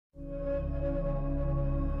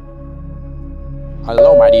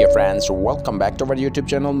Hello my dear friends, welcome back to our YouTube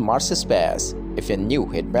channel Mars Space. If you're new,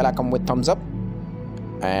 hit bell icon with thumbs up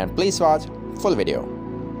and please watch full video.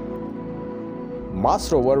 Mars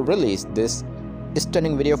Rover released this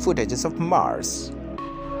stunning video footages of Mars.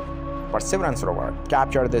 Perseverance Rover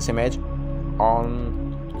captured this image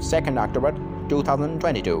on 2nd October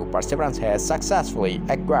 2022. Perseverance has successfully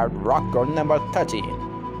acquired rock core number 13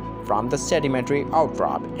 from the sedimentary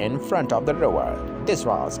outcrop in front of the rover. This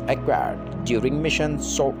was acquired during mission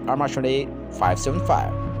Armachonde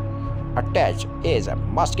 575. Attached is a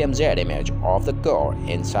must-cam Z image of the core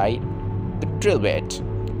inside the drill bit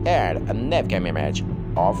and a navcam image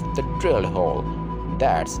of the drill hole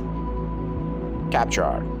that's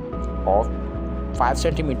captured of 5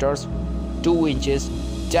 centimeters 2 inches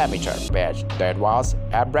diameter patch that was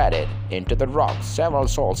abraded into the rock several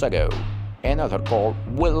sols ago. Another core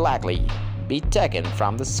will likely be taken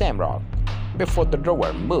from the same rock before the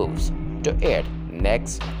rover moves to its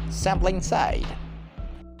next sampling site.